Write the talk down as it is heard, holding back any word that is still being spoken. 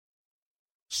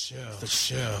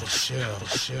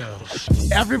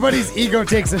Everybody's ego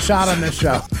takes a shot on this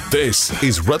show. This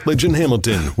is Rutledge and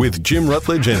Hamilton with Jim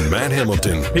Rutledge and Matt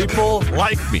Hamilton. People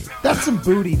like me. That's some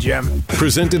booty, Jim.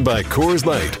 Presented by Coors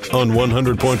Light on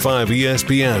 100.5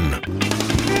 ESPN.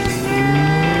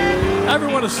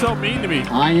 Everyone is so mean to me.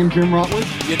 I am Jim Rutledge.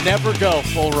 You never go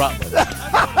full Rutledge.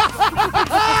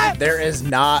 There is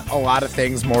not a lot of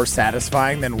things more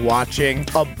satisfying than watching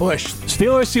a Bush.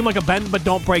 Steelers seem like a bend but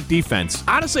don't break defense.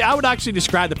 Honestly, I would actually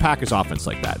describe the Packers offense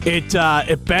like that.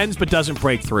 It bends but doesn't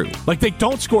break through. Like they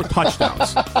don't score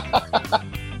touchdowns.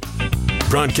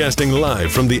 Broadcasting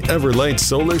live from the Everlight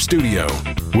Solar Studio.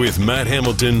 With Matt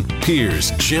Hamilton,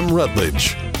 here's Jim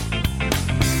Rutledge.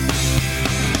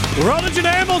 Rutledge and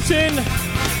Hamilton.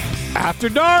 After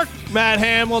dark, Matt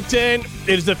Hamilton.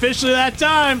 It is officially that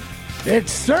time. It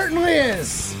certainly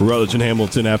is. Rutledge and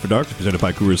Hamilton After Dark is presented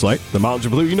by Coors Light. The mountains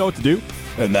are blue. You know what to do.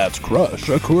 And that's Crush,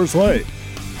 a Coors Light.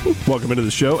 Welcome into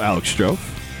the show, Alex Strofe.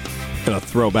 And a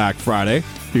throwback Friday.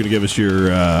 You're going to give us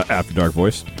your After Dark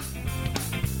voice.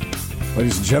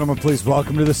 Ladies and gentlemen, please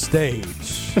welcome to the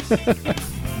stage,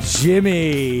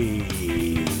 Jimmy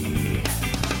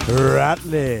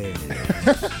Rutledge.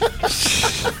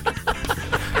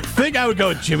 I think I would go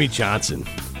with Jimmy Johnson.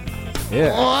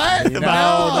 Yeah. What? No.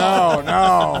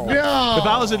 If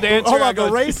I was a dancer, Hold on, I'd go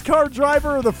the race car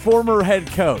driver or the former head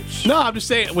coach? No, I'm just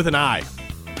saying with an I.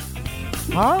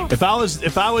 Huh? If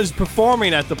I was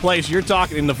performing at the place you're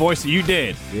talking in the voice that you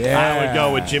did, I would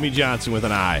go with Jimmy Johnson with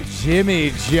an I.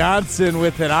 Jimmy Johnson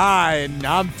with an I, and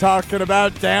I'm talking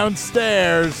about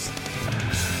downstairs.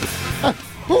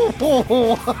 What?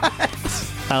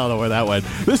 I don't know where that went.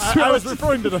 I was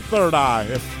referring to the third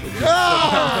eye.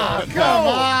 Oh, come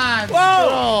on.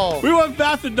 Whoa! Bro. We went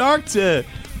After Dark to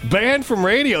banned from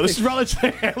radio. This is Rutledge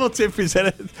and Hamilton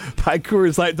presented by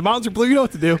Coors Light. The mountains are blue. You know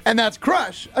what to do. And that's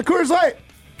Crush, a Coors Light.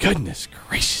 Goodness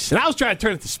gracious. And I was trying to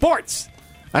turn it to sports.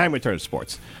 I am going to turn it to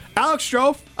sports. Alex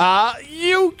Strofe,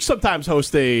 you sometimes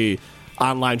host a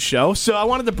online show, so I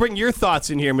wanted to bring your thoughts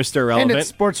in here, Mr. Irrelevant. And it's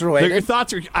sports related. Your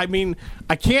thoughts are, I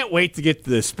can't wait to get to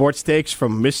the sports takes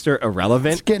from Mr.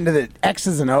 Irrelevant. Let's get into the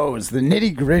X's and O's, the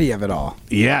nitty gritty of it all.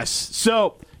 Yes.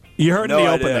 So, you heard in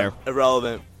the open there.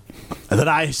 Irrelevant. That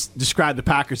I described the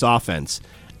Packers offense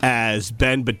as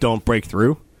bend but don't break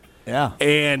through. Yeah.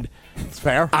 And it's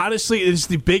fair. Honestly, it is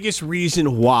the biggest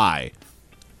reason why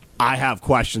I have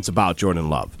questions about Jordan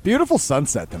Love. Beautiful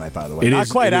sunset tonight, by the way. It Not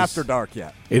is, quite it after is, dark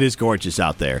yet. It is gorgeous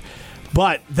out there.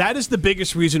 But that is the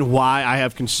biggest reason why I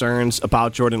have concerns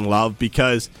about Jordan Love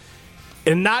because,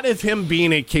 and not of him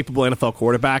being a capable NFL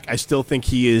quarterback, I still think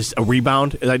he is a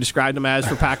rebound, as I described him as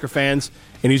for Packer fans,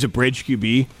 and he's a bridge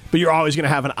QB. But you're always going to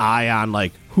have an eye on,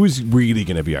 like, who's really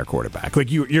going to be our quarterback. Like,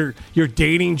 you're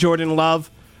dating Jordan Love.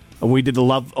 And we did the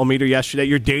love-o-meter yesterday.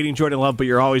 You're dating Jordan Love, but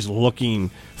you're always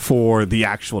looking for the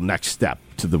actual next step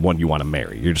to the one you want to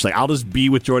marry. You're just like, I'll just be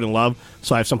with Jordan Love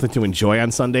so I have something to enjoy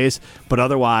on Sundays. But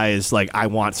otherwise, like, I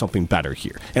want something better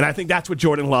here. And I think that's what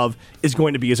Jordan Love is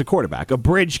going to be as a quarterback, a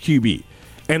bridge QB.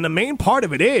 And the main part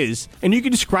of it is, and you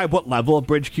can describe what level of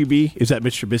bridge QB. Is that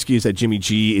Mitch Trubisky? Is that Jimmy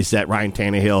G? Is that Ryan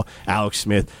Tannehill? Alex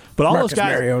Smith? But all Marcus those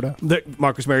guys, Mariota.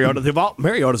 Marcus Mariota,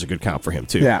 Mariota's a good count for him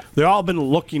too. Yeah. They've all been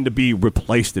looking to be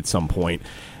replaced at some point.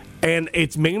 And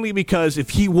it's mainly because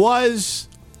if he was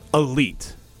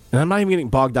elite, and I'm not even getting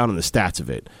bogged down in the stats of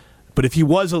it, but if he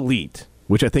was elite,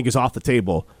 which I think is off the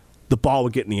table, the ball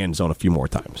would get in the end zone a few more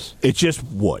times. It just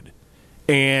would.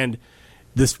 And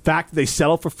this fact that they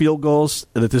settle for field goals,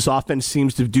 that this offense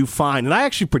seems to do fine, and I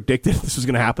actually predicted this was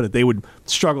going to happen, that they would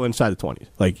struggle inside the 20s.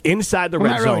 Like, inside the red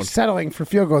not zone. really settling for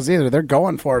field goals either. They're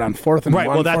going for it on 4th and 1,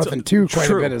 4th and 2 quite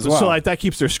true. a bit as well. So like, that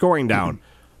keeps their scoring down.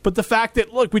 But the fact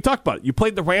that, look, we talked about it. You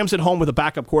played the Rams at home with a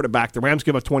backup quarterback. The Rams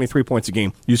give up 23 points a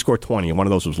game. You scored 20, and one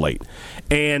of those was late.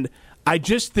 And I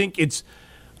just think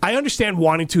I understand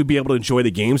wanting to be able to enjoy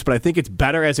the games, but I think it's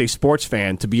better as a sports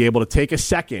fan to be able to take a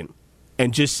second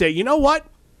and just say, you know what?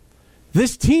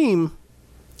 This team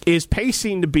is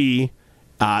pacing to be,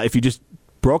 if you just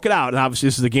broke it out, and obviously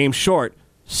this is a game short,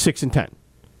 6-10.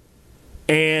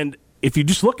 And if you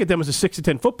just look at them as a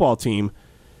 6-10 football team,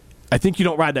 I think you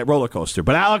don't ride that roller coaster.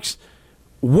 But Alex,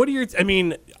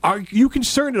 are you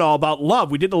concerned at all about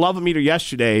Love? We did the love-o-meter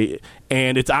yesterday,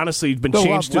 and it's honestly been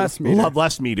changed to love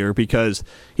less meter because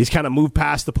he's kind of moved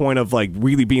past the point of like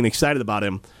really being excited about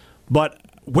him. But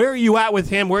where are you at with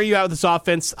him? Where are you at with this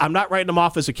offense? I'm not writing him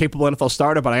off as a capable NFL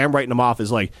starter, but I am writing him off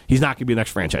as like he's not going to be the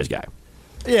next franchise guy.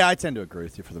 Yeah, I tend to agree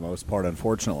with you for the most part,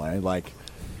 unfortunately. Like,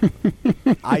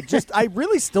 I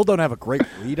really still don't have a great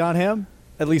read on him.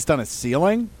 at least on a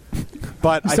ceiling.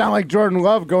 But You sound like Jordan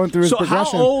Love going through his So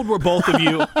progression. how old were both of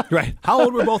you? Right. How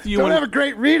old were both of you Don't have a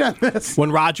great read on this.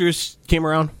 when Rodgers came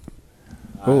around?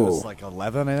 I was like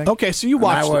 11, I think. Okay, so you And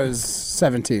I watched. was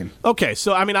 17. Okay,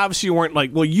 so I mean, obviously you weren't like.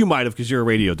 Well, you might have because you're a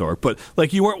radio dork, but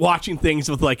like you weren't watching things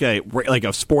with like a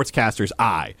sportscaster's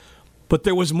eye. But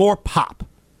there was more pop.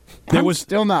 There I'm was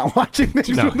still not watching this.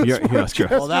 No, that's true.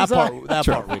 Well, that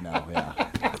part we know, yeah.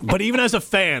 But even as a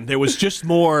fan, there was just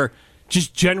more,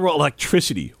 just general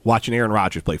electricity watching Aaron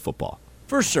Rodgers play football.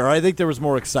 For sure. I think there was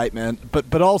more excitement,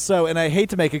 but also, and I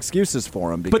hate to make excuses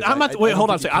for him. But I'm not. Wait, hold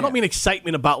on a second. I don't mean. mean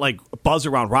excitement about like buzz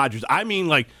around Rodgers. I mean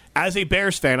like as a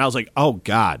Bears fan, I was like, oh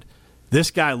God,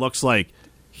 this guy looks like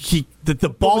the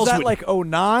balls. Was that like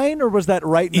 09 or was that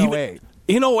right in 08?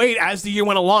 In 08, as the year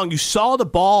went along, you saw the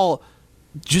ball,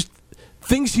 just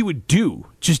things he would do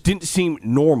just didn't seem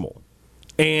normal,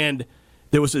 and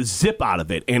there was a zip out of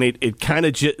it, and it kind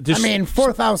of just. I mean,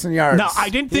 4,000 yards. Now, I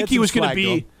didn't think he was going to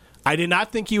be. I did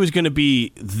not think he was going to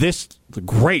be this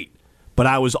great, but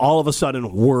I was all of a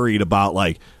sudden worried about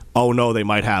like, oh no, they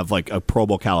might have like a Pro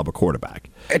Bowl caliber quarterback.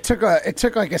 It took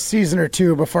like a season or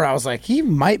two before I was like, he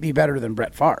might be better than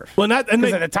Brett Favre. Well,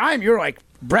 because at the time you were like,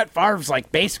 Brett Favre's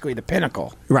like basically the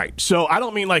pinnacle. Right. So I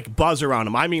don't mean like buzz around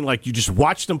him. I mean like you just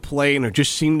watched them play, and there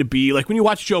just seemed to be like when you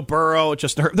watch Joe Burrow,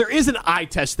 Justin Herbert, there is an eye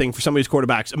test thing for some of these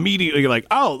quarterbacks. Immediately you're like,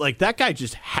 oh, like that guy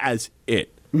just has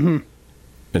it. Mm-hmm.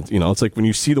 And, it's like when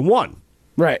you see the one.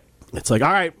 Right. It's like,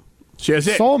 all right, she has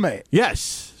it. Soulmate.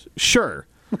 Yes, sure.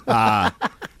 Matt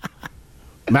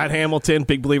Hamilton,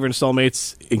 big believer in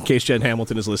soulmates, in case Jen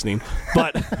Hamilton is listening.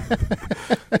 But,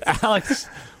 Alex,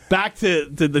 back to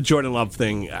the Jordan Love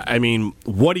thing. I mean,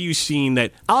 what are you seeing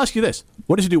that... I'll ask you this.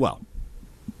 What does he do well?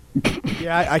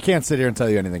 Yeah, I can't sit here and tell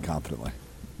you anything confidently,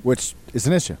 which is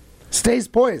an issue. Stays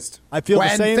poised. I feel when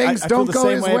the same. things I feel don't the go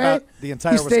same his way way. about the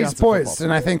entire he stays Wisconsin football poised, team.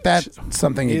 and I think that's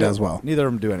something he does well. Neither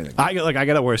of them do anything. I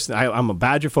got it worse. I'm a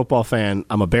Badger football fan.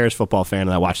 I'm a Bears football fan,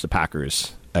 and I watch the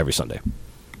Packers every Sunday.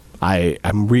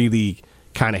 I'm really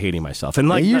kind of hating myself. And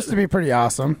like It used to be pretty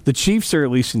awesome. the Chiefs are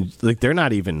at least they're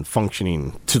not even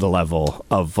functioning to the level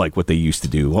of like what they used to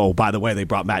do. Oh, by the way, they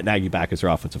brought Matt Nagy back as their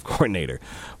offensive coordinator.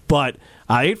 But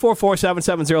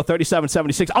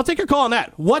 844-770-3776. I'll take your call on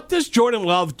that. What does Jordan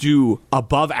Love do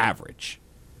above average?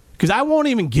 Because I won't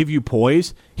even give you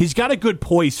poise. He's got a good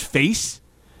poise face,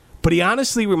 but he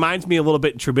honestly reminds me a little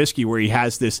bit in Trubisky where he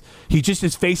has this.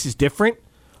 His face is different,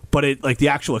 but it like the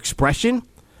actual expression.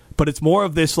 But it's more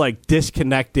of this like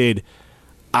disconnected.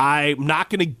 I'm not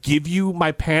going to give you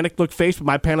my panic look face, but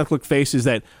my panic look face is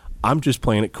that I'm just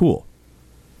playing it cool,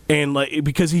 and like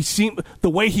because the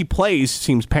way he plays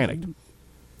seems panicked,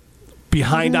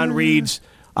 behind on reads,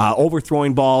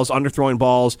 overthrowing balls, underthrowing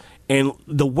balls, and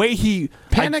the way he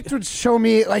Panicked would show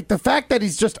me like the fact that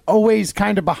he's just always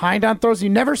kind of behind on throws. You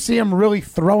never see him really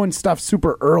throwing stuff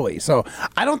super early. So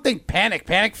I don't think panic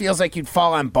feels like you'd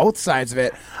fall on both sides of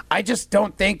it. I just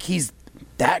don't think he's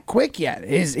that quick yet.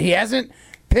 He hasn't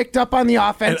picked up on the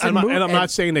offense. I'm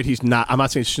not saying that he's not. I'm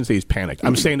not saying I shouldn't say he's panicked.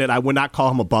 I'm saying that I would not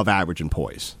call him above average in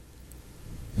poise.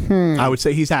 I would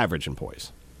say he's average in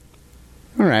poise.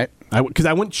 All right. Because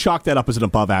I wouldn't chalk that up as an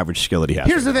above average skill that he has.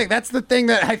 Here's the thing. That's the thing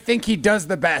that I think he does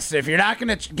the best. If you're not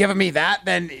going to give me that,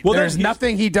 then there's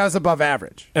nothing he does above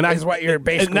average. Is what you're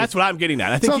basically. And that's what I'm getting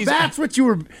at. I think that's what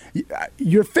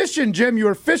you're fishing, Jim. You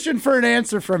were fishing for an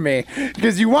answer from me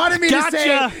because you wanted me to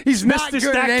say he's not Mr.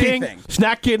 good Snack at King, anything.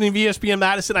 Snack Kid in ESPN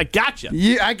Madison. I got you.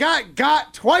 Yeah, I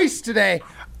got twice today.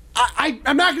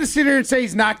 I'm not going to sit here and say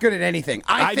he's not good at anything.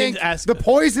 I think the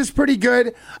poise is pretty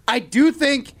good. I do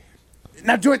think.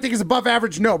 Now, do I think he's above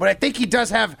average? No, but I think he does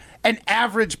have an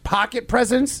average pocket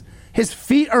presence. His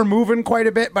feet are moving quite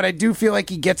a bit, but I do feel like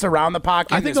he gets around the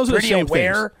pocket. I think those are the same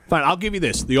things. Fine, I'll give you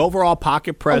this: the overall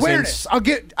pocket presence.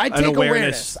 Awareness. I take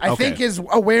awareness. I think his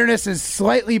awareness is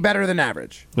slightly better than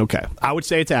average. Okay, I would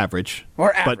say it's average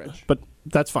or average, but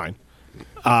that's fine.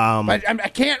 But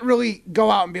I can't really go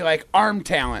out and be like arm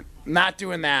talent. Not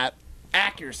doing that.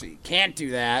 Accuracy. Can't do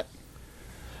that.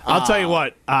 I'll tell you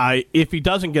what, if he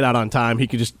doesn't get out on time, he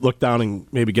could just look down and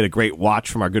maybe get a great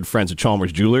watch from our good friends at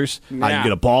Chalmers Jewelers. You can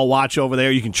get a ball watch over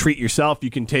there. You can treat yourself.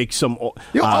 You can take some...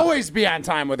 You'll always be on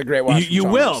time with a great watch. You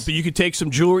will, but you could take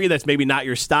some jewelry that's maybe not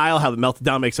your style, have it melted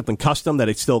down, make something custom that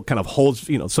it still kind of holds,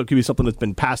 so it could be something that's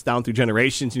been passed down through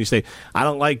generations, and you say, I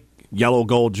don't like yellow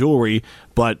gold jewelry,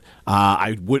 but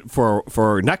I would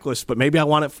for a necklace, but maybe I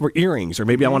want it for earrings, or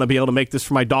maybe I want to be able to make this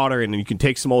for my daughter, and you can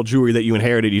take some old jewelry that you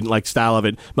inherited, you didn't like the style of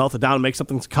it, melt it down and make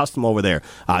something custom over there.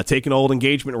 Take an old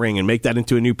engagement ring and make that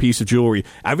into a new piece of jewelry.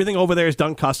 Everything over there is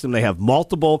done custom. They have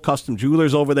multiple custom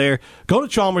jewelers over there. Go to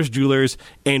Chalmers Jewelers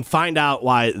and find out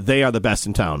why they are the best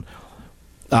in town.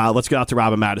 Let's get out to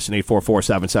Rob in Madison,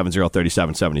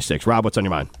 844-770-3776. Rob, what's on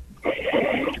your mind?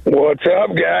 What's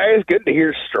up, guys? Good to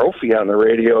hear Strophy on the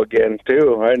radio again,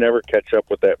 too. I never catch up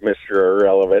with that Mr.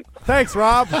 Irrelevant. Thanks,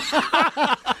 Rob.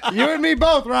 You and me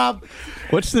both, Rob.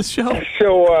 What's this show?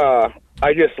 So,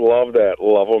 I just love that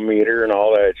level-meter and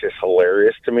all that. It's just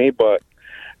hilarious to me, but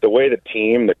the way the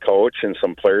team, the coach, and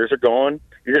some players are going,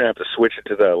 you're going to have to switch it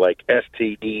to the,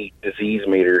 STD disease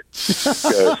meter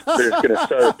because there's going to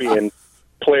start being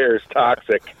players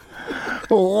toxic.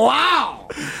 Wow.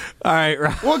 All right,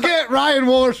 Rob. We'll get Ryan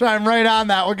Wollersheim right on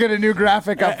that. We'll get a new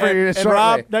graphic up for you shortly. And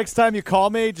Rob, next time you call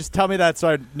me, just tell me that so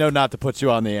I know not to put you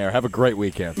on the air. Have a great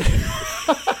weekend.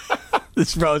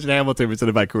 This is Rutledge and Hamilton,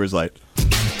 presented by Coors Light.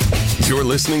 You're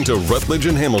listening to Rutledge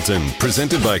and Hamilton,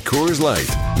 presented by Coors Light.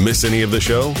 Miss any of the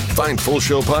show? Find full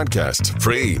show podcasts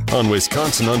free on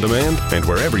Wisconsin On Demand and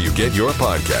wherever you get your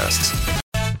podcasts.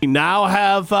 We now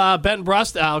have Ben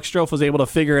Brust. Alex Strofe was able to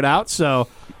figure it out. So,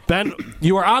 Ben,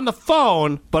 you are on the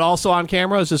phone, but also on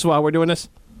camera. Is this why we're doing this?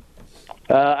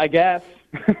 I guess.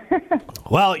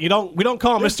 Well, we don't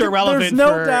call him Mr. Irrelevant. There's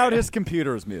no doubt his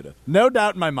computer is muted. No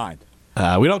doubt in my mind.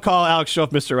 We don't call Alex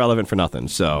Strofe Mr. Irrelevant for nothing.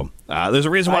 So there's a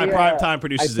reason why Primetime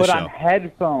produces this show. I put on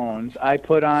headphones. I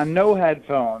put on no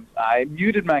headphones. I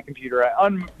muted my computer. I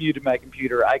unmuted my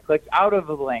computer. I clicked out of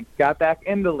the link, got back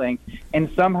in the link,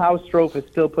 and somehow Strofe is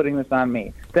still putting this on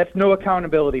me. That's no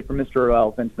accountability for Mr.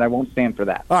 Irrelevant, and I won't stand for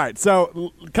that. All right,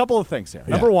 so a couple of things here.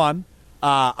 Yeah. Number one,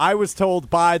 I was told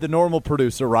by the normal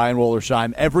producer, Ryan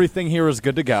Wollersheim, everything here is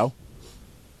good to go.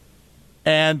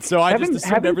 And so I just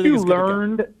assumed everything is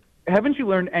good to go. Haven't you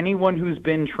learned anyone who's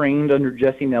been trained under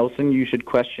Jesse Nelson, you should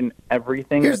question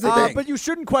everything? Here's the thing. But you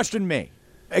shouldn't question me,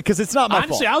 because it's not my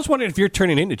fault. Honestly, I was wondering if you're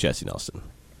turning into Jesse Nelson.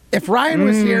 If Ryan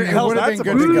was here, it would have been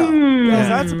good to go. How's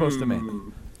that supposed to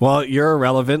mean? Well, you're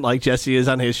irrelevant like Jesse is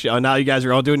on his show. Now you guys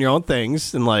are all doing your own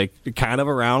things and you're kind of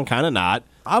around, kind of not.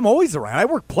 I'm always around. I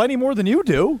work plenty more than you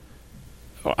do.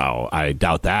 Oh, I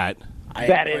doubt that.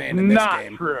 That is not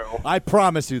true. I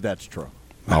promise you that's true.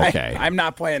 Okay. I'm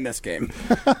not playing this game.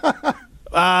 But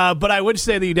I would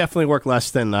say that you definitely work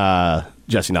less than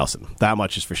Jesse Nelson. That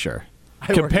much is for sure.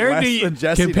 Compared to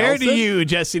you,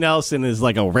 Jesse Nelson is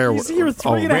like a rare. He's here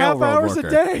 3.5 hours worker.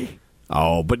 a day.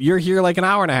 Oh, but you're here like an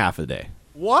hour and a half a day.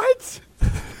 What?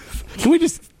 Can we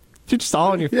just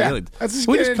all in your feelings? Let's just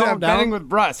we get just calm down. betting with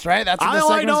Brust, right? That's what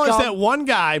all I know called? is that one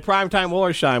guy, Primetime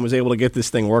Wollersheim, was able to get this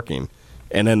thing working.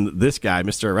 And then this guy,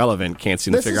 Mr. Irrelevant, can't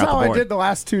seem to figure out the board. This is how I did the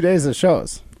last 2 days of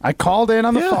shows. I called in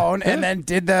on the phone and then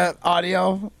did the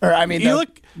audio. You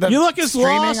look as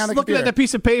lost looking at the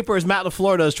piece of paper as Matt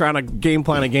LaFleur does trying to game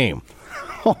plan a game.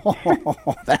 Oh,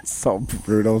 that's so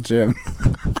brutal, Jim.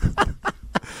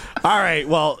 All right,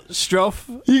 well, Strofe.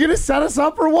 You going to set us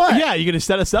up or what? Yeah, you going to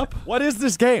set us up? What is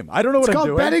this game? I don't know what I'm doing. It's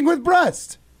called Betting with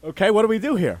Brust. Okay, what do we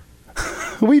do here?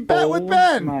 We bet with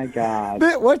Ben. Oh, my God.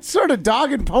 What sort of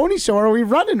dog and pony show are we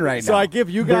running right now? So I give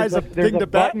you guys a thing to bet? There's a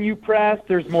button you press.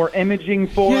 There's more imaging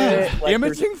for it.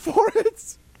 Imaging for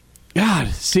it? God,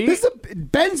 see?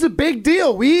 Ben's a big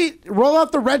deal. We roll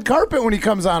out the red carpet when he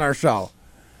comes on our show.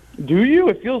 Do you?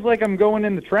 It feels like I'm going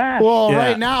in the trash. Well,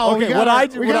 right now, okay,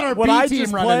 we got our B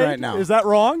team running right now. Is that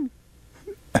wrong?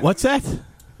 What's that?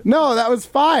 No, that was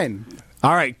fine.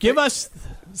 All right, give us...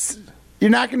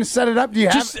 You're not going to set it up? Do you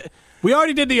have... We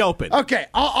already did the open. Okay,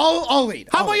 I'll lead.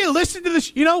 How about you listen to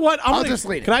this? You know what? I'll just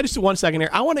lead it. Can I just do 1 second here?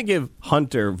 I want to give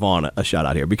Hunter Vaughn a shout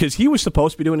out here because he was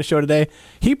supposed to be doing the show today.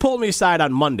 He pulled me aside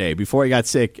on Monday before he got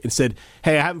sick and said,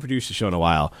 hey, I haven't produced a show in a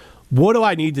while. What do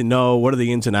I need to know? What are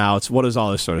the ins and outs? What is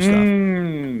all this sort of stuff?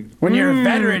 When you're a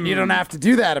veteran, you don't have to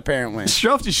do that, apparently.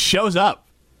 Strofe just shows up.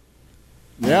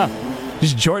 Yeah.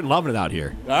 Just Jordan loving it out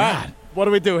here. All right. What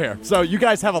do we do here? So you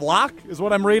guys have a lock, is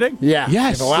what I'm reading? Yeah.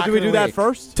 Yes. So do we do that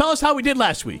first? Tell us how we did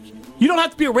last week. You don't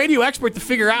have to be a radio expert to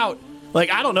figure out.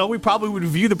 I don't know. We probably would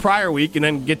review the prior week and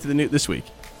then get to the new this week.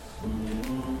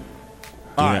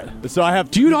 All right. So I have.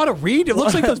 Do you know how to read? It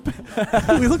looks like those.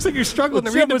 It looks like you're struggling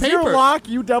to read the was paper. Was your lock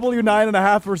UW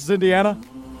 9.5 versus Indiana?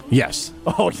 Yes.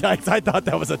 Oh, yikes. I thought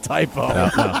that was a typo. No.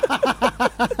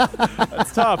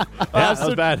 That's tough. That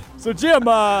was bad. So, Jim,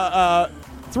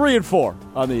 3 and 4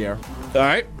 on the year. All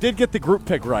right. Did get the group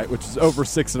pick right, which is over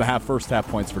 6.5 first half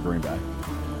points for Green Bay.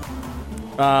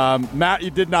 Matt,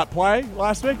 you did not play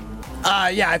last week?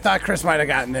 Yeah, I thought Chris might have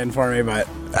gotten in for me, but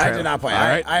I did not play.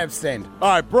 I abstained. All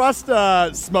right, Brust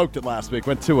smoked it last week,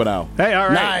 went 2-0. Hey, all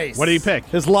right. Nice. What do you pick?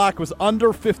 His lock was under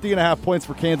 50.5 points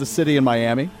for Kansas City and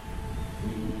Miami.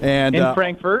 And in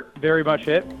Frankfurt, very much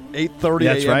hit.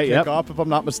 8:30 a.m. kickoff, if I'm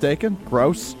not mistaken.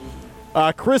 Gross.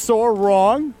 Chris Orr,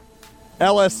 wrong.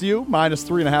 LSU, minus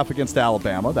 3.5 against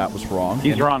Alabama. That was wrong.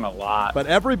 He's wrong a lot. But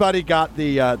everybody got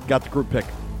the group pick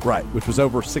right, which was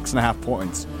over 6.5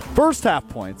 points. First half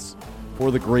points for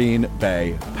the Green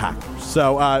Bay Packers.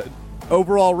 So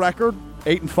overall record,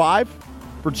 8-5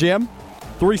 for Jim.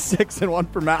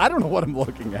 3-6-1 for Matt. I don't know what I'm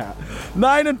looking at.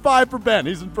 9-5 for Ben.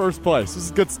 He's in first place. This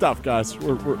is good stuff, guys.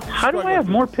 How do I have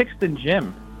more picks than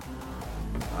Jim?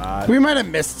 We might have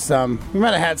missed some. We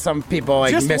might have had some people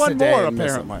just miss one a day. More,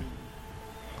 apparently.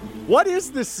 What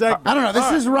is this segment? I don't know.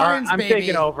 This is Ryan's I'm baby.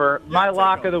 taking over. My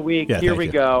lock of the week. Yeah, Here we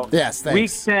go. Yes, thanks.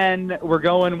 Week 10, we're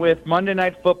going with Monday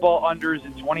Night Football unders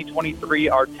in 2023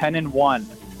 are 10-1.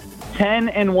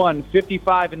 10-1,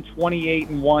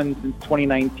 55-28-1 since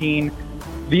 2019.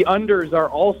 The unders are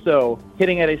also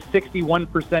hitting at a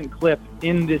 61% clip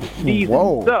in this season.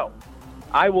 Whoa. So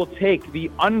I will take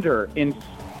the under in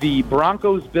the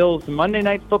Broncos-Bills Monday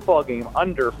Night Football game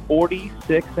under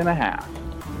 46.5.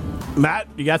 Matt,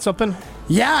 you got something?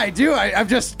 Yeah, I do. I'm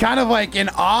just kind of like in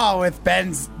awe with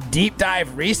Ben's deep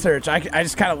dive research. I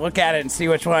just kind of look at it and see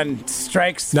which one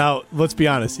strikes. Now, let's be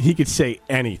honest. He could say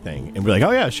anything and be like,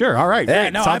 oh, yeah, sure. All right. Yeah,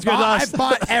 Great. no, Sounds good to I us.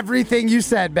 bought everything you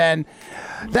said, Ben.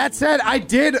 That said,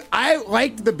 I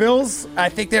liked the Bills. I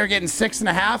think they were getting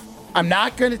 6.5. I'm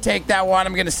not going to take that one.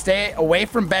 I'm going to stay away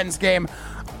from Ben's game.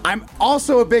 I'm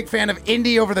also a big fan of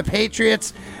Indy over the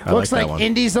Patriots. Looks like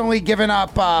Indy's only given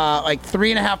up like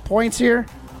 3.5 points here,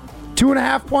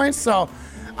 2.5 points. So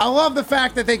I love the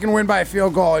fact that they can win by a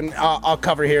field goal, and I'll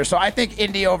cover here. So I think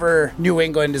Indy over New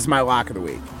England is my lock of the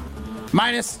week,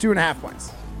 minus 2.5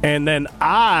 points. And then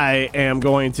I am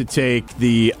going to take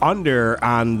the under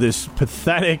on this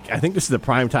pathetic, I think this is the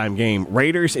primetime game,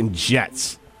 Raiders and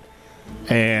Jets.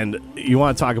 And you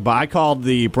want to talk about, I called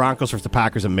the Broncos versus the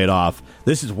Packers a mid-off.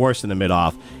 This is worse than a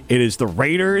mid-off. It is the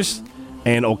Raiders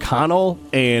and O'Connell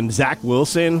and Zach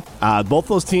Wilson. Both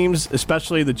those teams,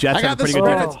 especially the Jets, have a pretty good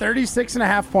defense.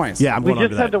 36.5 points. Yeah, I'm going We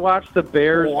just had to watch the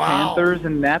Bears-Panthers,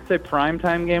 and that's a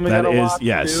primetime game we got to watch,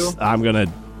 yes, too. I'm going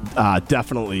to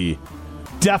definitely,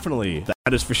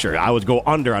 that is for sure. I would go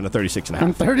under on the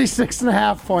 36.5.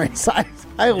 36.5 points. I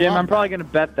Jim, I'm probably going to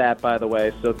bet that, by the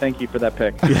way, so thank you for that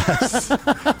pick. Yes.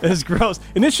 It's gross.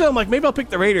 Initially, I'm like, maybe I'll pick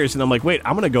the Raiders, and I'm like, wait,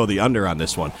 I'm going to go the under on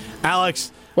this one.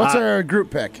 Alex. What's our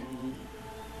group pick?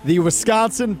 The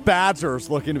Wisconsin Badgers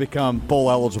looking to become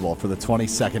bowl eligible for the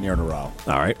 22nd year in a row.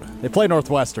 All right. They play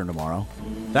Northwestern tomorrow.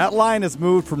 That line has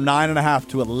moved from 9.5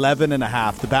 to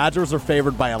 11.5. The Badgers are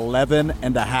favored by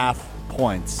 11.5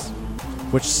 points.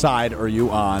 Which side are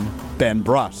you on, Ben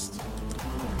Brust?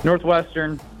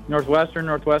 Northwestern.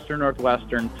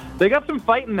 They got some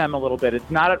fight in them a little bit.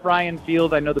 It's not at Ryan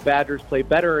Field. I know the Badgers play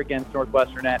better against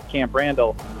Northwestern at Camp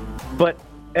Randall. But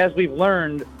as we've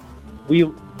learned, we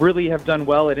really have done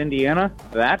well at Indiana.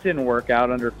 That didn't work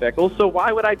out under Fickle. So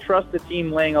why would I trust a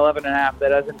team laying 11.5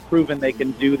 that hasn't proven they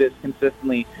can do this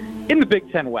consistently in the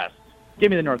Big Ten West? Give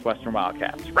me the Northwestern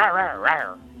Wildcats. Rawr, rawr,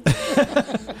 rawr.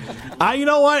 You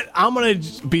know what? I'm going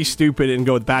to be stupid and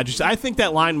go with Badgers. I think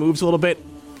that line moves a little bit,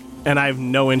 and I have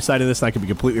no insight in this, and I could be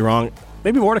completely wrong.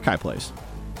 Maybe Mordecai plays.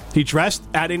 He dressed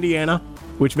at Indiana,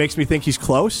 which makes me think he's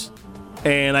close.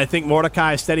 And I think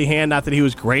Mordecai, steady hand, not that he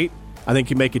was great. I think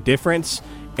he'd make a difference.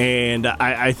 And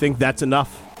I think that's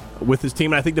enough with his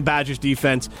team. And I think the Badgers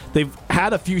defense, they've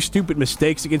had a few stupid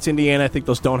mistakes against Indiana. I think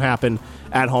those don't happen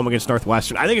at home against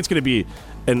Northwestern. I think it's going to be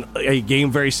a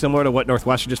game very similar to what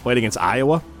Northwestern just played against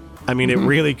Iowa. I mean, it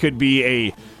really could be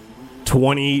a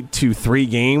 20-3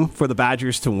 game for the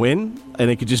Badgers to win,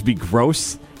 and it could just be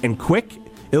gross and quick.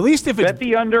 At least if it's... Bet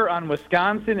the under on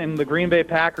Wisconsin and the Green Bay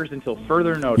Packers until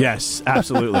further notice. Yes,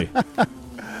 absolutely.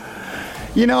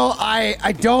 You know,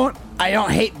 I don't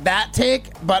hate that take,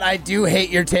 but I do hate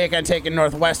your take on taking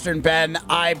Northwestern, Ben.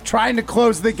 I'm trying to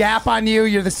close the gap on you.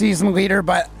 You're the season leader,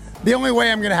 but the only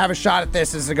way I'm going to have a shot at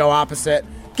this is to go opposite.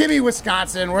 Give me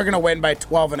Wisconsin. We're going to win by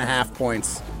 12.5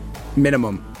 points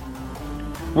minimum.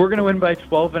 We're going to win by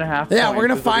 12.5 points. Yeah, we're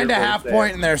going to find a half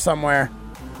point in there somewhere.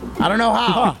 I don't know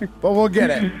how, but we'll get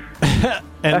it.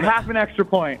 A half an extra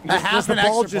point. Does the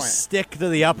ball just stick to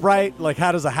the upright? Like,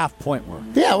 how does a half point work?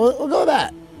 Yeah, we'll go with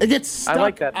that. It gets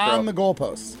stuck on the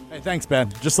goalpost. Hey, thanks,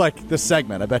 Ben. Just like this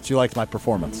segment, I bet you liked my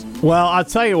performance. Well, I'll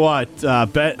tell you what,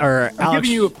 I'm Alex,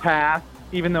 giving you a pass.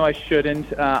 even though I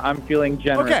shouldn't. I'm feeling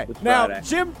generous this Friday.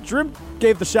 Now, Jim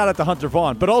gave the shout out to Hunter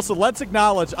Vaughn, but also let's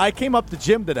acknowledge I came up to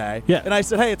Jim today, and I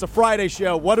said, hey, it's a Friday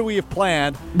show. What do we have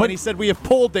planned? And he said, we have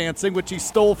pole dancing, which he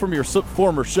stole from your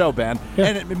former show, Ben,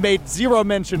 and it made zero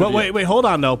mention of it. But wait, hold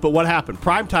on, though. But what happened?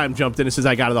 Primetime jumped in and says,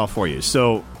 I got it all for you.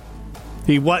 So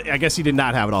I guess he did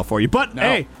not have it all for you. But,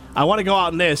 hey, I want to go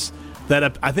out on this,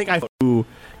 that I think who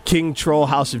King Troll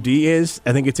House of D is.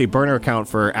 I think it's a burner account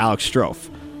for Alex Strofe.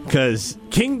 Because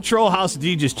King Troll House of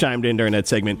D just chimed in during that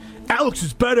segment. Alex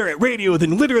is better at radio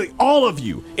than literally all of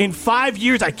you. In 5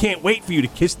 years, I can't wait for you to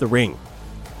kiss the ring.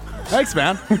 Thanks,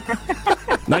 man.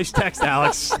 Nice text,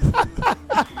 Alex.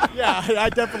 Yeah, I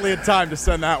definitely had time to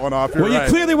send that one off. You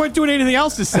clearly weren't doing anything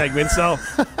else this segment, so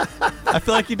I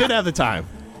feel like you did have the time.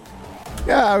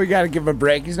 Yeah, we got to give him a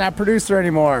break. He's not producer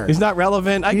anymore. He's not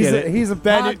relevant. I get it. He's a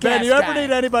podcast Ben, you ever guy.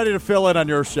 need anybody to fill in on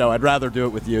your show? I'd rather do it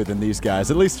with you than these guys.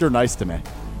 At least you're nice to me.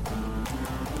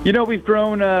 You know, we've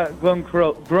grown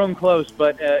close,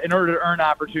 but in order to earn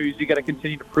opportunities, you got to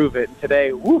continue to prove it. And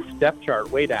today, depth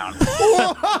chart way down.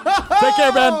 Take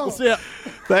care, Ben. We'll see ya.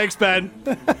 Thanks, Ben.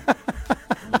 This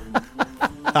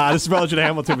is Rutledge and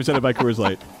Hamilton, presented by Coors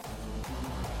Light.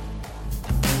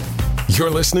 You're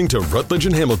listening to Rutledge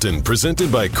and Hamilton,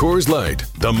 presented by Coors Light.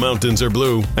 The mountains are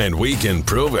blue, and we can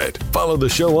prove it. Follow the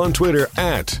show on Twitter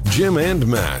at Jim and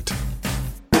Matt.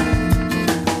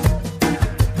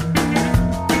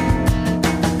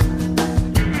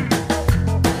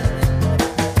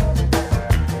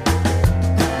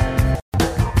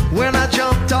 When I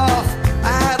jumped off,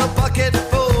 I had a bucket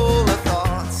full of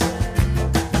thoughts.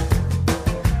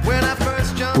 When I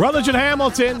first jumped Rutledge and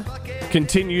Hamilton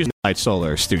continues Light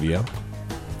Solar Studio.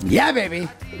 Yeah, baby.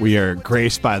 We are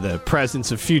graced by the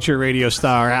presence of future radio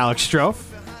star Alex Strofe.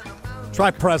 Try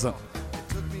present.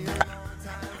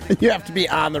 You have to be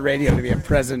on the radio to be a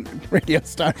present radio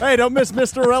star. Hey, don't miss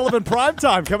Mr. Irrelevant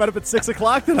Primetime coming up at 6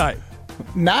 o'clock tonight.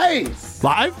 Nice.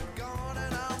 Live?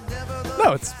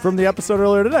 No, it's from the episode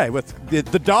earlier today with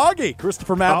the doggy,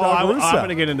 Christopher Mad Dog Russo. I'm going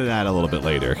to get into that a little bit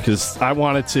later because I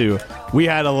wanted to. We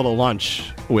had a little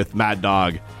lunch with Mad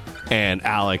Dog and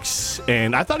Alex,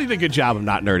 and I thought he did a good job of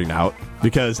not nerding out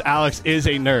because Alex is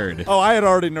a nerd. Oh, I had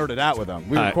already nerded out with him.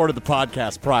 We recorded the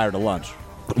podcast prior to lunch.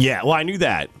 Yeah, well, I knew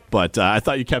that, but I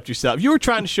thought you kept yourself. You were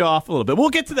trying to show off a little bit. We'll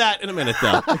get to that in a minute,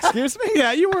 though. Excuse me?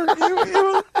 Yeah, you were.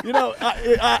 You know,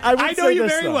 I know you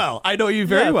very well. I know you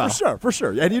very well. For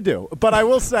sure, and you do. But I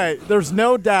will say, there's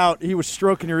no doubt he was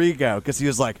stroking your ego because he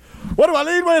was like, "What do I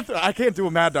lead with?" I can't do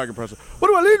a Mad Dog impression. What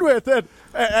do I lead with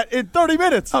in 30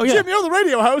 minutes? Oh yeah, Jim, you're the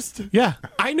radio host. Yeah,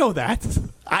 I know that.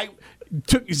 I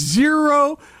took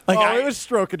zero. It was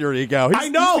stroking your ego. I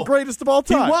know. He's the greatest of all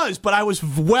time. He was, but I was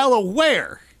well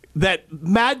aware that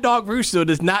Mad Dog Russo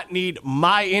does not need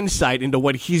my insight into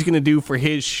what he's going to do for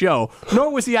his show, nor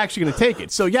was he actually going to take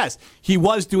it. So, yes, he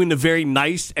was doing the very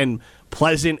nice and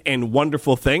pleasant and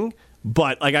wonderful thing,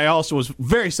 but I also was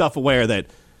very self-aware that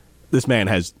this man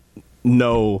has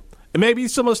no... Maybe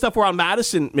some of the stuff around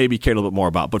Madison maybe cared a little bit more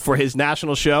about, but for his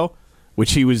national show,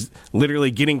 which he was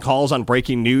literally getting calls on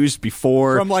breaking news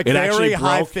before from it actually very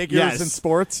high broke. figures in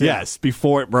sports. Yes,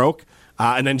 before it broke,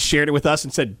 and then shared it with us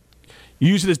and said,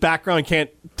 use it as background, can't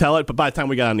tell it, but by the time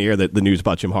we got on the air, the news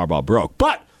about Jim Harbaugh broke.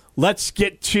 But let's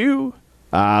get to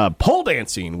pole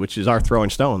dancing, which is our throwing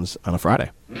stones on a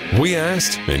Friday. We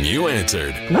asked and you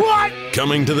answered. What?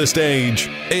 Coming to the stage,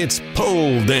 it's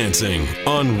pole dancing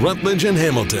on Rutledge and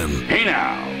Hamilton. Hey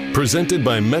now. Presented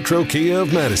by Metro Kia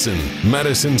of Madison,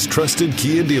 Madison's trusted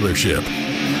Kia dealership.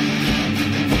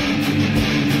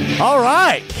 All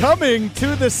right, coming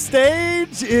to the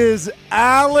stage is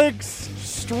Alex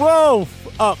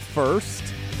Strofe up first.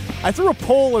 I threw a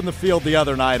poll in the field the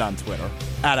other night on Twitter,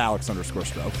 at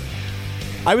Alex_Strofe.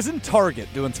 I was in Target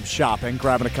doing some shopping,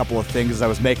 grabbing a couple of things as I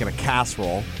was making a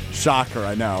casserole. Shocker,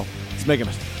 I know. I was making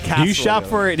a casserole. Do you shop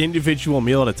for an individual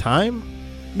meal at a time?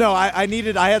 No, I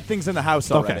had things in the house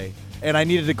already. And I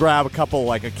needed to grab a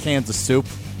couple, a cans of soup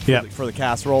for the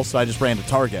casserole, so I just ran to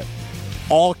Target.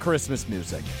 All Christmas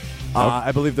music.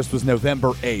 I believe this was November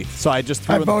 8th, so I just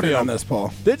threw in the field. I voted on this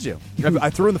poll. Did you? I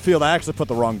threw in the field. I actually put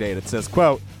the wrong date. It says,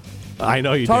 quote, I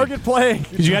know you Target did. playing.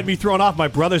 Because you had me thrown off. My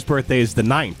brother's birthday is the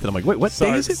 9th. And I'm like, wait, what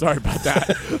day is it? Sorry about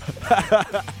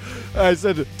that. I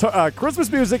said,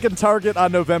 Christmas music in Target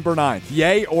on November 9th.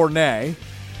 Yay or nay?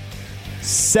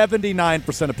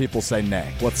 79% of people say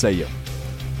nay. What say you?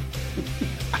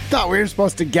 I thought we were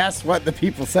supposed to guess what the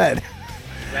people said.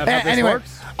 Anyway,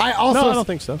 I don't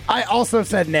think so. I also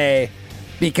said nay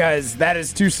because that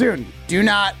is too soon.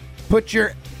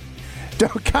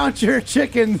 Don't count your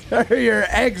chickens or your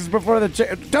eggs before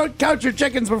don't count your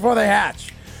chickens before they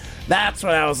hatch. That's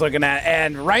what I was looking at.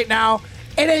 And right now,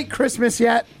 it ain't Christmas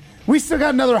yet. We still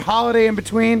got another holiday in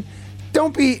between.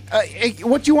 Don't be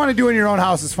what you want to do in your own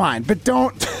house is fine, but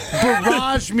don't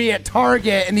barrage me at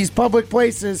Target and these public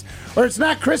places where it's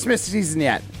not Christmas season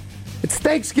yet. It's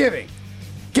Thanksgiving.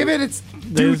 Give it its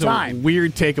due time. A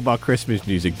weird take about Christmas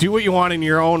music. Do what you want in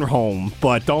your own home,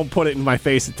 but don't put it in my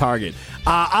face at Target.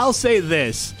 I'll say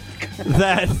this: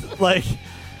 that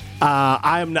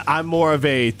I'm more of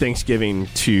a Thanksgiving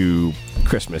to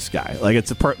Christmas guy. Like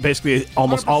it's basically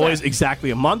almost 100%. Always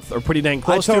exactly a month or pretty dang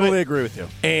close to it. I totally agree with you.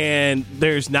 And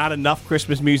there's not enough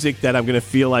Christmas music that I'm going to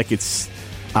feel like it's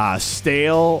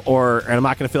stale and I'm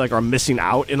not going to feel like I'm missing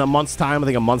out in a month's time. I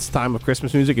think a month's time of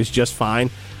Christmas music is just fine.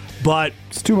 But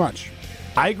it's too much.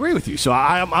 I agree with you. So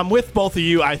I'm with both of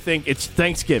you. I think it's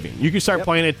Thanksgiving. You can start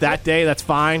playing it that day. That's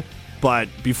fine. But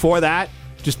before that,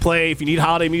 just play, if you need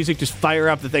holiday music, just fire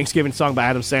up the Thanksgiving song by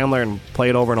Adam Sandler and play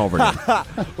it over and over again.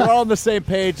 We're all on the same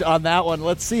page on that one.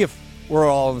 Let's see if we're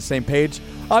all on the same page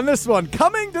on this one.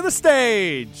 Coming to the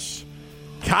stage,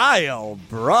 Kyle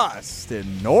Brust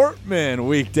in Nortman,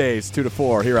 weekdays 2 to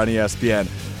 4 here on ESPN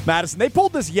Madison. They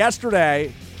pulled this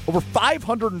yesterday. Over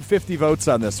 550 votes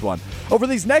on this one. Over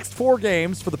these next 4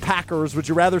 games for the Packers, would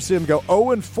you rather see them go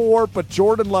 0-4 but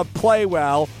Jordan Love play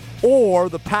well, or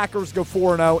the Packers go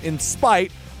 4-0 in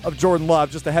spite of Jordan Love?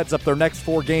 Just a heads up, their next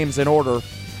 4 games in order: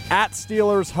 at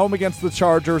Steelers, home against the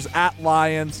Chargers, at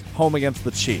Lions, home against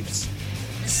the Chiefs.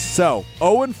 So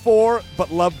 0-4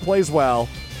 but Love plays well,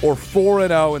 or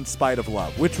 4-0 in spite of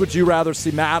Love. Which would you rather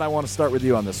see? Matt, I want to start with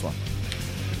you on this one.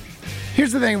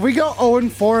 Here's the thing. If we go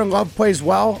 0-4 and Love plays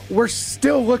well, we're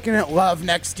still looking at Love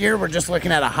next year. We're just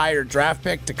looking at a higher draft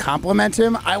pick to complement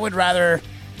him. I would rather,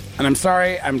 and I'm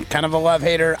sorry, I'm kind of a Love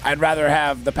hater, I'd rather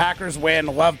have the Packers win,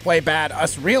 Love play bad,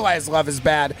 us realize Love is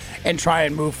bad, and try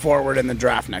and move forward in the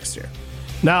draft next year.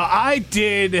 Now, I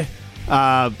did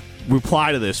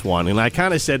reply to this one, and I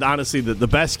kind of said, honestly, that the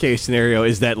best case scenario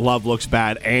is that Love looks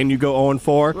bad and you go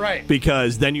 0-4. Right.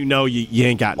 Because then you know you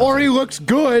ain't got nothing. Or he looks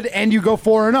good and you go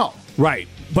 4-0. Right.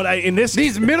 But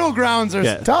these middle grounds are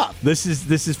tough. This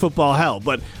is football hell.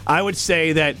 But I would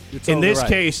say that in this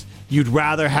case, you'd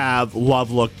rather have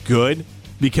Love look good,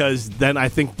 because then I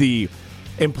think the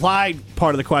implied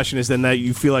part of the question is then that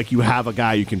you feel like you have a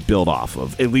guy you can build off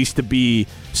of, at least to be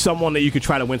someone that you could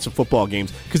try to win some football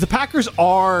games. Because the Packers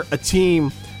are a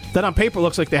team that on paper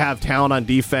looks like they have talent on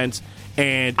defense.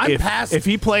 And if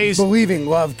he plays, believing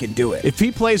Love can do it. If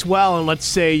he plays well, and let's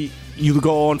say you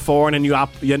go 0-4 and then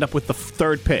you end up with the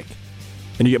 3rd pick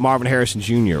and you get Marvin Harrison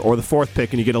Jr., or the 4th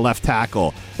pick and you get a left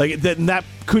tackle, like that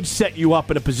could set you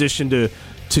up in a position to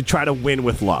try to win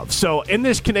with Love. So in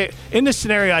this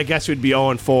scenario, I guess it would be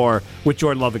 0-4 with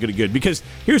Jordan Love looking good. Because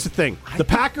here's the thing: the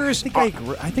Packers. I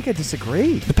think I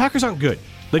disagree. The Packers aren't good.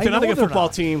 Like, they're not a good football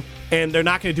team, and they're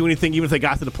not going to do anything even if they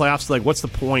got to the playoffs. Like, what's the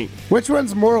point? Which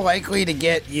one's more likely to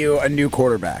get you a new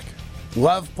quarterback?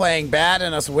 Love playing bad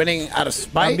and us winning out of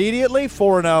spite? Immediately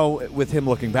 4-0 with him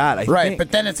looking bad, I think.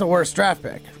 But then it's a worse draft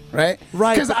pick, right?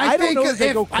 Right. Because I think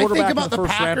about the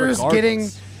Packers getting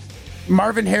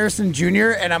Marvin Harrison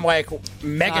Jr., and I'm like,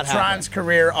 Megatron's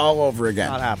career all over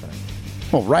again. Not happening.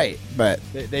 Well, right, but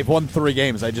they've won 3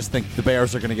 games. I just think the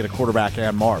Bears are going to get a quarterback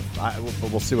and Marv.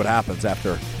 We'll see what happens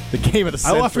after the game of the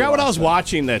century. I forgot what I was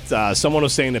watching, that someone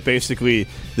was saying that basically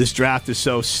this draft is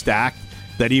so stacked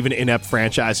that even inept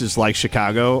franchises like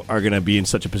Chicago are going to be in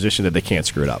such a position that they can't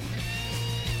screw it up.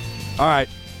 All right.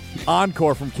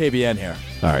 Encore from KBN here.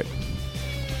 All right.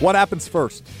 What happens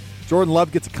first? Jordan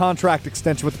Love gets a contract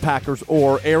extension with the Packers,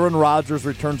 or Aaron Rodgers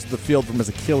returns to the field from his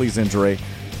Achilles injury.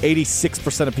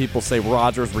 86% of people say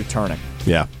Rodgers returning.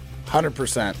 Yeah.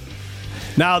 100%.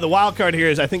 Now, the wild card here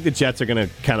is I think the Jets are going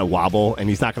to kind of wobble, and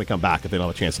he's not going to come back if they don't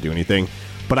have a chance to do anything.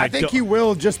 But I think he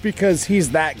will, just because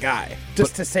he's that guy.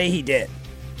 Just to say he did.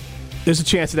 There's a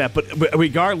chance of that, but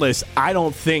regardless, I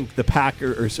don't think the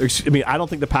Packers are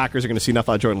going to see enough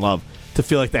out of Jordan Love to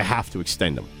feel like they have to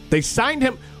extend him. They signed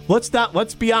him.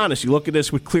 Let's be honest. You look at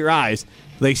this with clear eyes.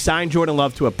 They signed Jordan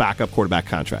Love to a backup quarterback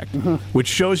contract, which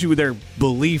shows you their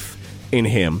belief in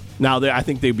him. Now, I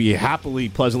think they'd be happy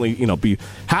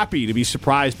to be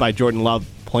surprised by Jordan Love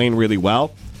playing really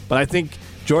well. But I think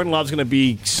Jordan Love's going to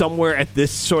be somewhere at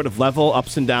this sort of level,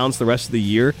 ups and downs the rest of the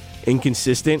year,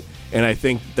 inconsistent. And I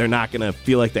think they're not going to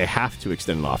feel like they have to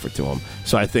extend an offer to him.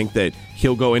 So I think that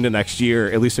he'll go into next year,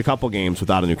 at least a couple games,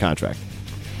 without a new contract.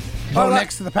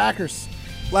 Next to the Packers.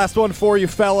 Last one for you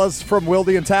fellas from Wilde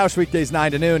and Tausch, weekdays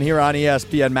 9 to noon here on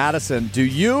ESPN Madison. Do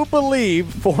you believe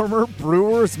former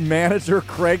Brewers manager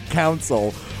Craig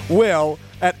Counsell will,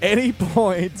 at any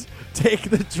point, take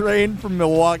the train from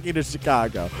Milwaukee to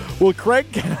Chicago? Will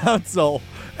Craig Counsell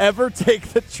ever take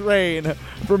the train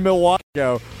from Milwaukee?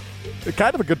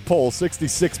 Kind of a good poll.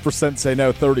 66% say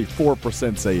no,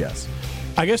 34% say yes.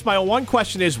 I guess my one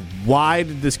question is, why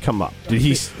did this come up? Did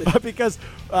he? Because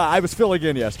I was filling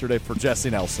in yesterday for Jesse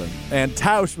Nelson, and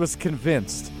Tausch was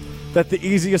convinced that the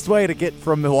easiest way to get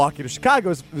from Milwaukee to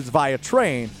Chicago is via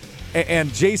train.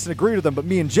 And Jason agreed with them, but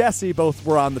me and Jesse both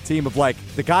were on the team of, like,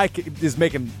 the guy is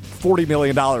making $40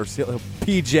 million. He'll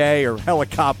PJ or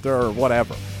helicopter or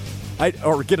whatever.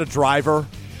 Or get a driver.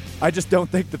 I just don't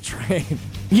think the train.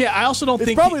 Yeah, I also don't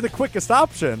think... It's probably the quickest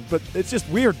option, but it's just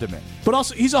weird to me. But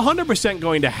also, he's 100%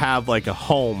 going to have, like, a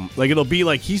home. Like, it'll be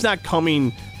like he's not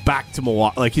coming back to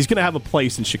Milwaukee. Like, he's going to have a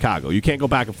place in Chicago. You can't go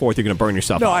back and forth. You're going to burn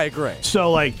yourself out. No, I agree.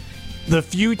 So, like, the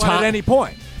few times... At any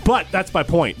point. But that's my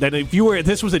point. That if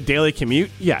this was a daily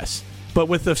commute, yes. But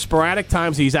with the sporadic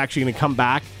times he's actually going to come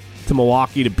back to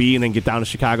Milwaukee to be and then get down to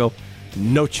Chicago,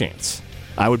 no chance.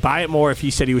 I would buy it more if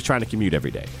he said he was trying to commute every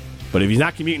day. But if he's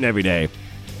not commuting every day,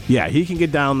 yeah, he can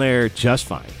get down there just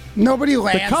fine. Nobody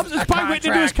lands the Cubs, it's probably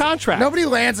written into his contract. Nobody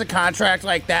lands a contract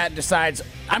like that and decides,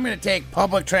 I'm going to take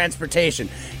public transportation.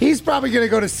 He's probably going to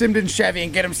go to Simden Chevy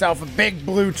and get himself a big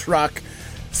blue truck.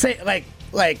 Say, like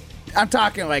I'm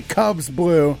talking like Cubs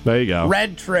blue. There you go.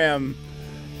 Red trim.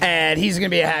 And he's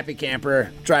going to be a happy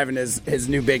camper driving his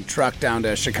new big truck down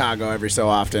to Chicago every so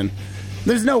often.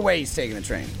 There's no way he's taking the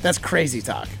train. That's crazy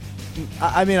talk.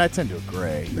 I mean, I tend to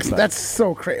agree. That's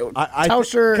so crazy.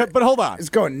 Tauscher, but hold on, is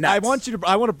going nuts.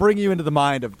 I want to bring you into the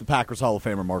mind of the Packers Hall of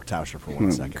Famer Mark Tauscher for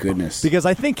 1 second. Goodness, because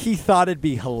I think he thought it'd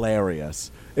be hilarious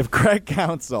if Craig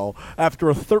Counsell, after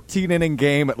a 13-inning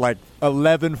game at like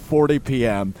 11:40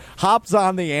 p.m., hops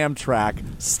on the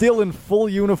Amtrak, still in full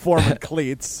uniform and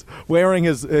cleats, wearing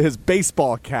his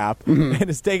baseball cap, and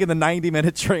is taking the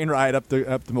 90-minute train ride up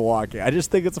to Milwaukee. I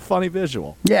just think it's a funny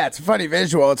visual. Yeah, it's a funny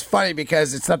visual. It's funny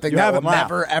because it's something that will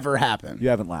never, ever happen. You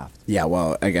haven't laughed. Yeah,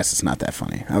 well, I guess it's not that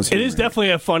funny. It is definitely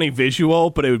a funny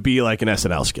visual, but it would be like an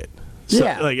SNL skit. So,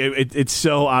 yeah. Like it's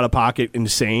so out of pocket,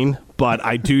 insane. But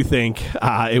I do think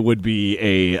it would be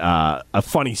a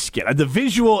funny skit. The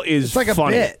visual is it's like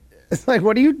funny. A bit. It's like,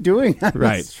 what are you doing on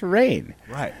this train?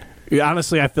 Right.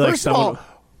 Honestly, I feel First like of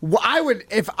all, I would,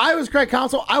 if I was Craig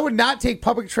Counsell, I would not take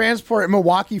public transport in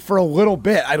Milwaukee for a little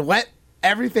bit. I'd let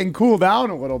everything cool down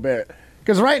a little bit.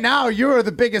 Because right now, you're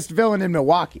the biggest villain in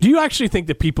Milwaukee. Do you actually think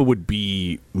that people would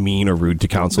be mean or rude to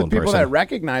Counsell in person? People that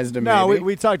recognized him, No, maybe.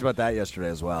 we talked about that yesterday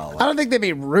as well. I don't think they'd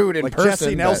be rude in person.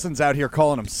 Jesse Nelson's out here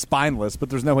calling him spineless, but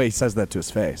there's no way he says that to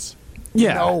his face.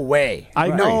 Yeah. No way.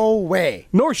 No way.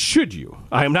 Nor should you.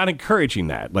 I am not encouraging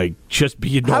that. Like, just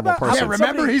be a normal person. Yeah,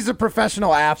 remember, he's a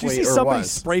professional athlete. Did you see somebody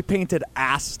spray-painted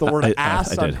the word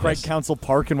ass on Craig Counsell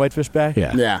Park in Whitefish Bay?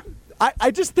 Yeah.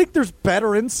 I just think there's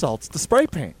better insults to spray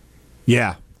paint.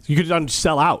 Yeah. You could have done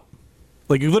sell out.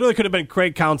 Like, you literally could have been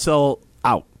Craig Counsell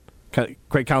out.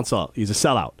 Craig Counsell, he's a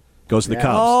sellout. Goes to the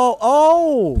Cubs.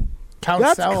 Oh.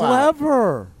 That's Counsell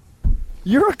clever.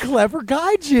 You're a clever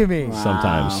guy, Jimmy. Wow.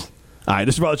 Sometimes. All right,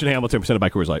 this is Rutledge and Hamilton, presented by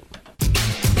Coors Light.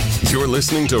 You're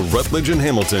listening to Rutledge and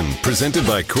Hamilton, presented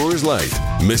by Coors Light.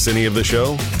 Miss any of the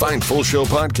show? Find full show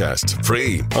podcasts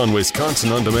free on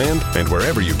Wisconsin On Demand and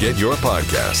wherever you get your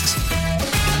podcasts.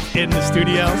 In the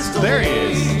studio, there he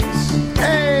is.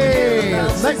 Hey,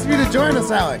 it's nice of you to join us,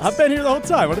 Alex. I've been here the whole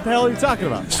time. What the hell are you talking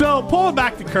about? So, pulling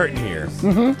back the curtain here,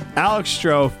 Alex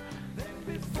Strofe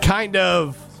kind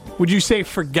of, would you say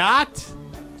forgot?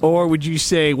 Or would you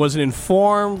say wasn't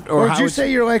informed? Or would you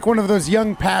say you're like one of those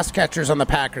young pass catchers on the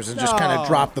Packers and just kind of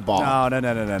drop the ball?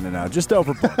 No. Just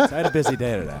overbooked. I had a busy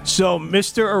day today. So,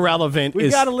 Mr. Irrelevant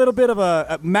We got a little bit of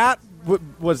a Matt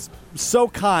was so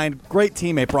kind, great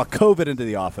teammate, brought COVID into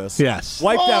the office. Yes.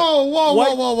 Wiped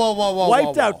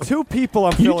out two people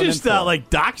I'm filling in for. You just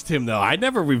doxed him, though. I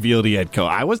never revealed he had COVID.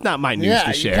 I was not my news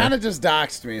to share. You kind of just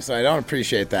doxed me, so I don't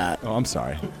appreciate that. Oh, I'm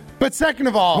sorry. But second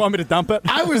of all... You want me to dump it?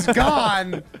 I was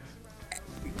gone.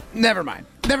 Never mind.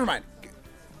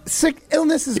 Sick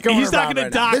illness is going He's around not going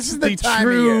right to dox This is the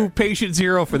true patient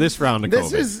zero for this round of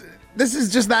COVID. This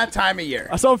is just that time of year.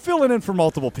 So I'm filling in for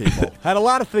multiple people. Had a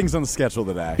lot of things on the schedule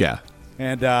today. Yeah.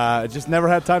 And just never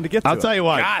had time to get to it. I'll tell you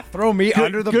what. God, throw me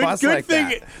under the bus like that.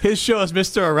 Good thing his show is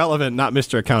Mr. Irrelevant, not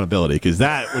Mr. Accountability, because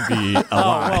that would be a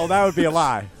lie. Well, that would be a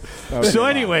lie. So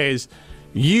anyways,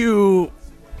 you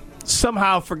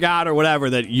somehow forgot or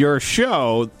whatever that your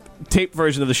show, taped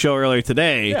version of the show earlier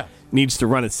today, needs to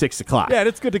run at 6 o'clock. Yeah,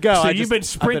 it's good to go. So you've been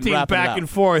sprinting back and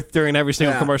forth during every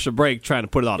single commercial break trying to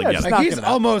put it all together. Like he's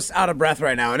almost out of breath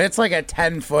right now, and it's like a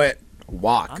 10-foot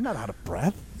walk. I'm not out of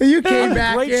breath. You came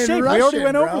back great in shape. rushing, We already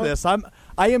went bro. over this. I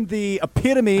am the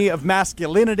epitome of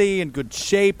masculinity and good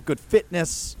shape, good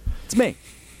fitness. It's me.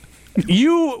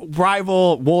 You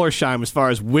rival Wollersheim as far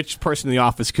as which person in the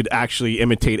office could actually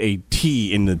imitate a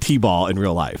T in the T-ball in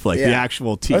real life, like the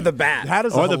actual T. Or the bat. That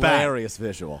is or a the hilarious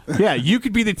visual. Yeah, you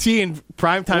could be the T in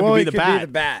primetime Well, could be the bat. Be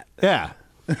the bat. Yeah.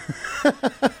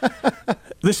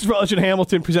 This is Rutledge and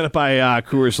Hamilton, presented by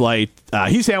Coors Light.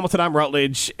 He's Hamilton, I'm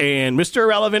Rutledge, and Mr.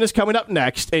 Irrelevant is coming up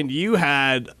next, and you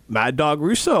had Mad Dog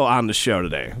Russo on the show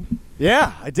today.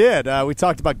 Yeah, I did. We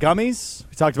talked about gummies.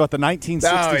 We talked about the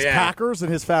 1960s Packers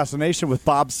and his fascination with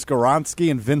Bob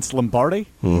Skoronski and Vince Lombardi,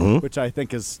 which I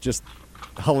think is just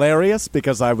hilarious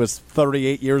because I was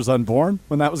 38 years unborn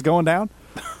when that was going down.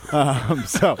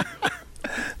 So...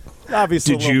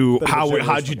 Obviously,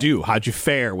 how'd you do? How'd you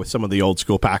fare with some of the old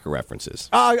school Packer references?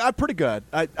 I'm pretty good.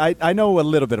 I know a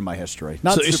little bit of my history.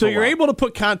 So you're able to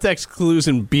put context clues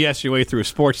and BS your way through a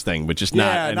sports thing, but just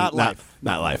not life.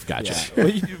 Not life. Gotcha.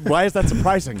 Yeah. Why is that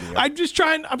surprising to you?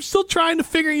 I'm still trying to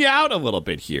figure you out a little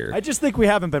bit here. I just think we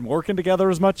haven't been working together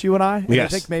as much, you and I. And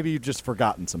yes. I think maybe you've just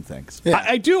forgotten some things. Yeah.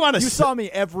 I do want to. You saw me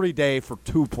every day for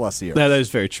 2+ years. That is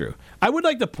very true. I would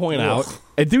like to point out.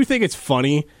 I do think it's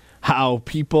funny how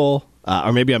people,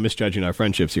 or maybe I'm misjudging our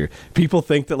friendships here. People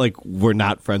think that like we're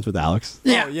not friends with Alex.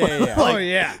 Yeah,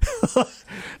 yeah.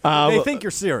 They think you're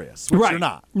serious, which right, you're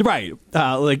not. Right.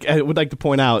 Like I would like to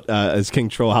point out, as King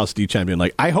Trollhouse D champion,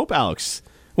 like I hope Alex.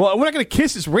 Well, we're not going to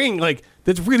kiss his ring. Like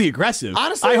that's really aggressive.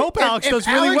 Honestly, I hope Alex does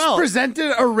really Alex well.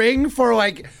 Presented a ring for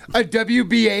like a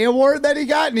WBA award that he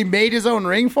got, and he made his own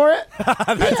ring for it.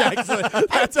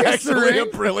 That's actually a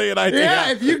brilliant idea.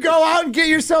 Yeah, if you go out and get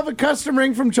yourself a custom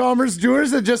ring from Chalmers Jewelers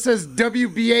that just says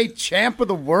WBA Champ of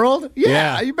the World,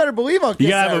 you better believe I'll kiss You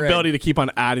gotta have that the ring. ability to keep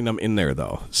on adding them in there,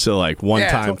 though. So like one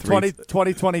time,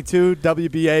 2022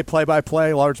 WBA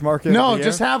play-by-play large market. No,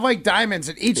 just have like diamonds,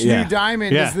 and each new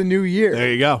diamond is the new year.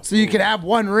 There you go. So you could have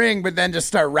one ring, but then just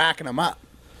start racking them up.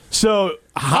 So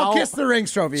I'll kiss the ring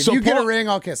trophy. If you get a ring,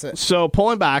 I'll kiss it. So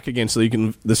pulling back again, so you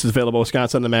can. This is available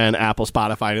Wisconsin On Demand, Apple,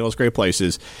 Spotify, and all those great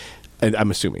places. And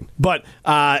I'm assuming, but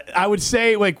I would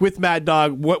say, like with Mad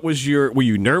Dog, what was were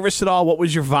you nervous at all? What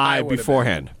was your vibe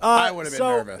beforehand? I would have been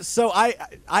nervous. So I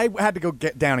had to go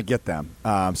get down and get them.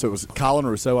 So it was Colin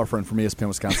Russo, our friend from ESPN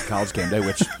Wisconsin College Game Day,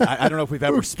 which I don't know if we've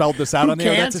ever spelled this out on the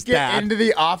air. That's his dad. Into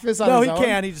the office on no, his he own?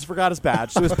 can't. He just forgot his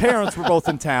badge. So his parents were both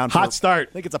in town. Hot start.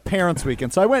 I think it's a parents'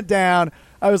 weekend. So I went down.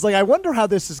 I was like, I wonder how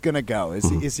this is going to go.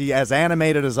 Is he as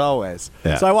animated as always?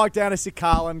 Yeah. So I walked down. I see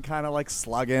Colin kind of like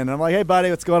slugging. And I'm like, hey, buddy,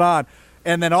 what's going on?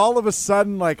 And then all of a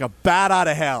sudden, like a bat out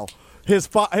of hell, his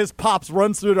pops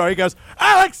runs through the door. He goes,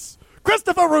 Alex,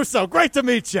 Christopher Russo, great to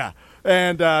meet you.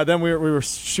 And then we were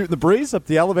shooting the breeze up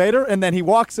the elevator, and then he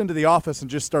walks into the office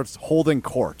and just starts holding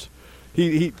court.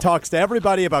 He talks to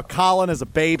everybody about Colin as a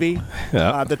baby.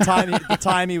 Yeah. The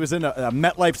time he was in a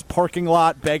MetLife's parking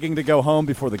lot begging to go home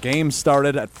before the game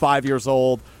started at 5 years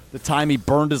old. The time he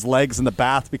burned his legs in the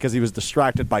bath because he was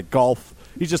distracted by golf.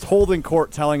 He's just holding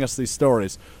court, telling us these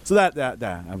stories. So that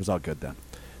I was all good then.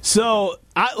 So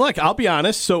I'll be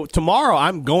honest. So tomorrow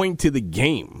I'm going to the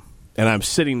game, and I'm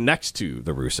sitting next to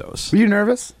the Russos. Were you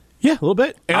nervous? Yeah, a little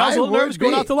bit. And I was a little nervous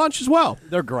going out to lunch as well.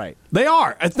 They're great. They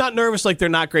are. It's not nervous like they're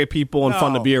not great people and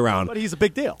fun to be around. But he's a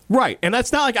big deal. Right. And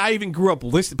that's not like I even grew up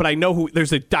listening, but I know who.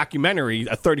 There's a documentary,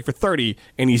 a 30 for 30,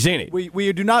 and he's in it.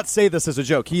 We do not say this as a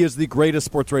joke. He is the greatest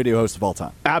sports radio host of all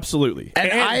time. Absolutely.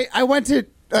 And I went to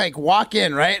like walk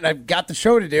in, right? And I've got the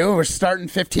show to do. We're starting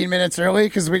 15 minutes early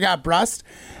because we got Brust.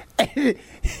 And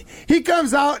he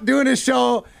comes out doing his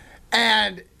show,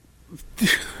 and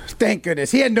thank goodness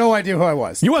he had no idea who I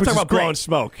was. You want to talk about blowing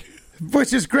smoke?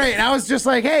 Which is great. And I was just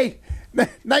like, hey,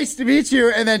 nice to meet you.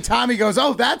 And then Tommy goes,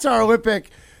 oh, that's our Olympic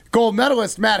gold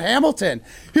medalist, Matt Hamilton.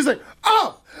 He's like,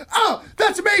 oh,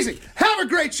 that's amazing. Have a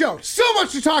great show. So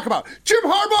much to talk about. Jim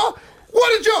Harbaugh,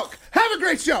 what a joke. Have a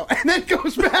great show. And then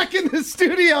goes back in the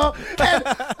studio, and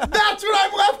that's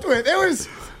what I'm left with. It was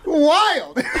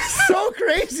wild. It was so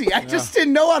crazy. I just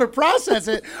didn't know how to process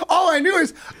it. All I knew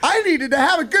is I needed to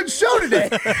have a good show today.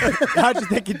 How'd you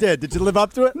think you did? Did you live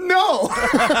up to it? No.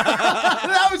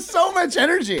 That was so much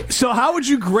energy. So how would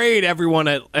you grade everyone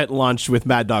at lunch with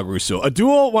Mad Dog Russo? A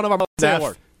duel, one of our Say a F.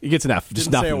 word. He gets an F. Just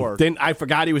Didn't nothing. say a word. Then I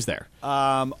forgot he was there.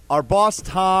 Our boss,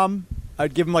 Tom,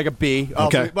 I'd give him like a B.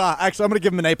 Okay. Well, actually, I'm going to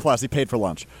give him an A+. He paid for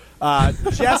lunch.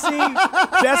 Jesse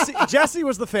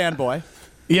was the fanboy.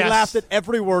 Yes. He laughed at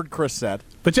every word Chris said.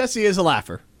 But Jesse is a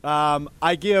laugher.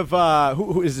 I give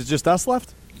who is it? Just us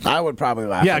left? I would probably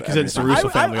laugh. Yeah, because it's the Russo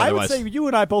family. I would say you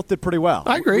and I both did pretty well.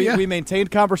 I agree. We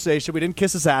maintained conversation. We didn't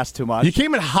kiss his ass too much. You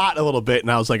came in hot a little bit,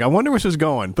 and I was like, I wonder where this is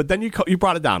going. But then you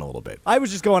brought it down a little bit. I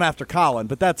was just going after Colin,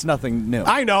 but that's nothing new.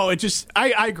 I know. It just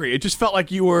I agree. It just felt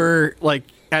like you were like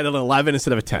at an 11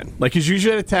 instead of a 10. Like he's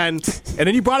usually at a 10, and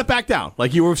then you brought it back down.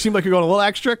 Like seemed like you're going a little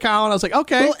extra, Colin. I was like,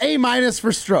 okay, well, A-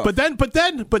 for Stroh.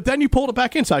 But then you pulled it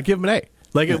back in, so I'd give him an A.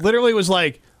 Like it literally was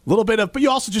like a little bit of. But you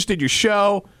also just did your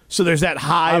show. So there's that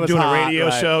high of doing a radio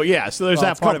show. Yeah, so there's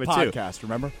that part of it, too. Podcast,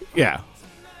 remember? Yeah.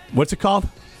 What's it called?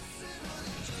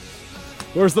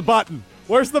 Where's the button?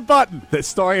 Where's the button? The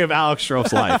story of Alex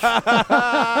Stroh's life.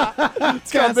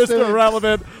 It's called Mr.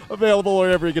 Irrelevant. Available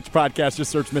wherever you get your podcast.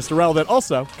 Just search Mr. Relevant.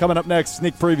 Also, coming up next,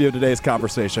 sneak preview of today's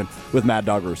conversation with Mad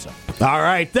Dog Russo. All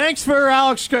right. Thanks for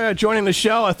Alex joining the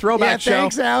show. A throwback show.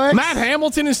 Thanks, Alex. Matt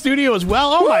Hamilton in studio as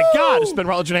well. Oh, my God. It's been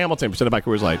Rutledge and Hamilton, presented by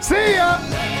Coors Light. See ya.